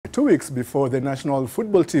2 weeks before the national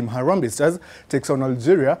football team Harambee Stars takes on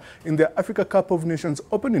Algeria in the Africa Cup of Nations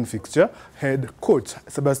opening fixture, head coach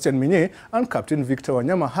Sebastien Migne and captain Victor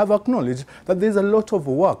Wanyama have acknowledged that there is a lot of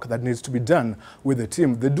work that needs to be done with the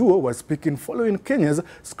team. The duo was speaking following Kenya's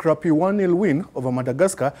scrappy 1-0 win over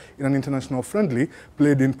Madagascar in an international friendly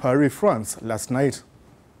played in Paris, France last night.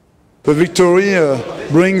 The victory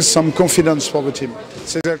brings some confidence for the team.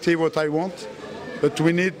 It's exactly what I want, but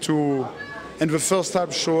we need to, in the first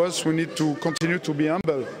half, show us we need to continue to be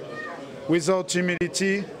humble. Without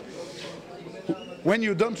humility, when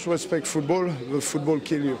you don't respect football, the football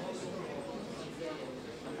kills you.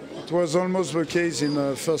 It was almost the case in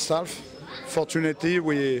the first half. Fortunately,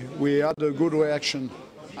 we had a good reaction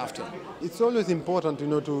after. It's always important,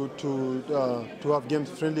 to have games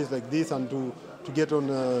friendlies like this and to get on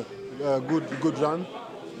a good run.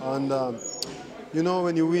 And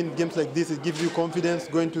when you win games like this, it gives you confidence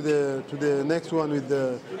going to the next one with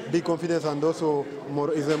the big confidence, and also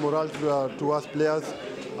is a morale to us players.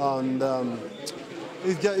 And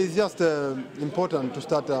it's just important to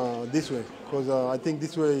start this way, because I think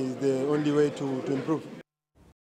this way is the only way to improve.